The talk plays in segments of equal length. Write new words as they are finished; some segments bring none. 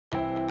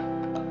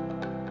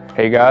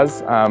Hey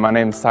guys, my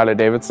name is Tyler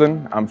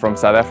Davidson. I'm from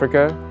South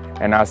Africa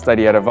and I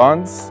study at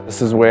Avans.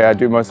 This is where I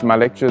do most of my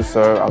lectures,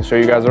 so I'll show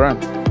you guys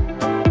around.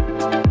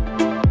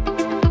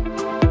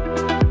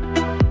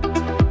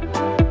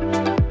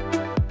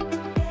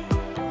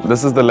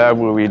 This is the lab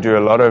where we do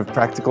a lot of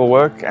practical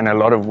work and a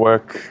lot of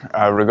work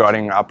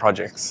regarding our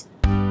projects.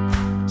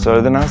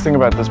 So the nice thing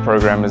about this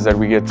program is that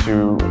we get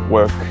to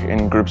work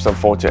in groups of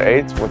 4 to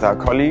 8 with our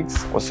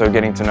colleagues, also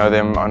getting to know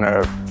them on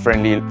a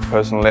friendly,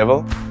 personal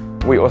level.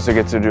 We also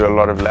get to do a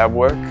lot of lab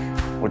work,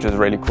 which is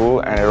really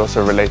cool, and it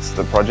also relates to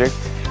the project.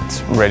 It's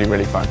really,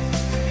 really fun.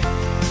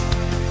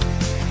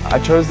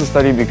 I chose the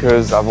study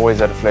because I've always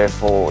had a flair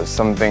for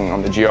something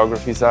on the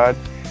geography side.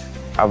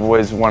 I've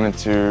always wanted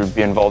to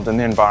be involved in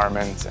the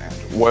environment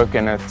and work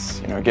in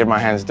it, get my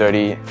hands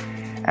dirty,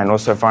 and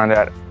also find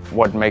out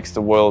what makes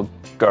the world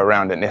go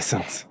around in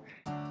essence.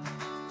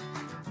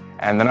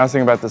 And the nice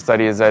thing about the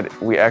study is that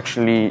we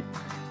actually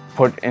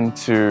put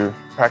into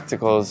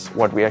practicals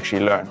what we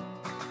actually learn.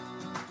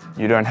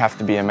 You don't have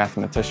to be a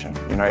mathematician.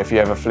 If you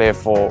have a flair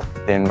for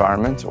the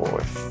environment or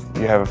if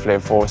you have a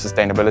flair for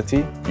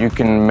sustainability, you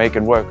can make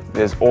it work.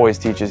 There's always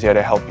teachers here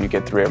to help you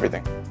get through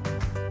everything.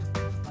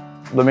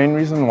 The main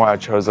reason why I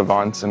chose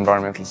Avans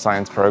Environmental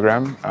Science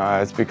program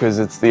is because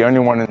it's the only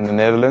one in the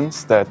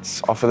Netherlands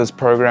that offers this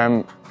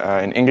program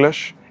in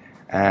English,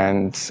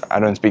 and I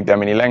don't speak that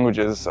many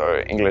languages,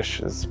 so English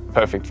is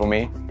perfect for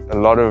me. A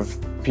lot of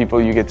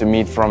people you get to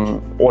meet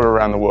from all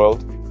around the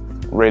world,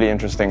 really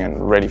interesting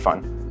and really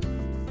fun.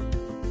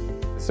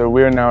 So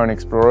we're now in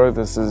Explorer.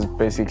 This is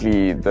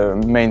basically the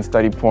main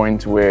study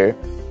point where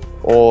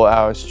all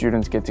our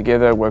students get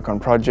together, work on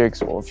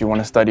projects, or if you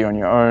want to study on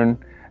your own,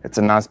 it's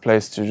a nice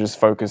place to just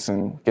focus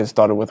and get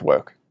started with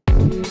work.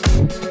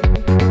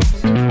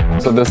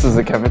 So this is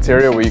the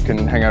cafeteria where you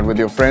can hang out with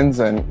your friends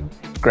and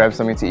grab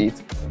something to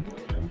eat.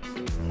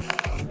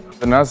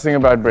 The nice thing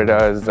about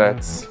Breda is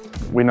that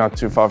we're not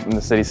too far from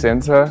the city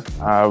centre.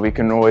 We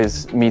can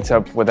always meet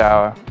up with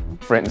our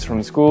friends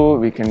from school.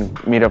 We can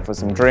meet up for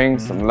some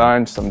drinks, some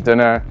lunch, some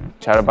dinner,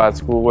 chat about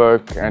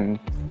schoolwork and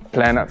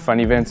plan out fun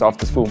events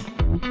after school.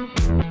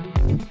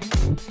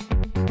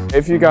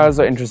 If you guys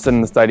are interested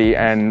in the study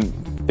and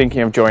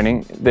thinking of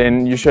joining,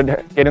 then you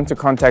should get into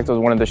contact with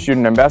one of the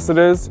student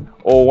ambassadors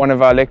or one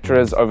of our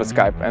lecturers over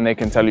Skype, and they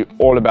can tell you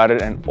all about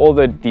it and all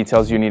the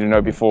details you need to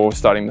know before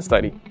starting the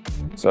study.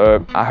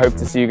 So I hope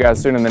to see you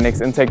guys soon in the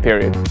next intake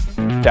period.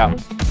 Ciao.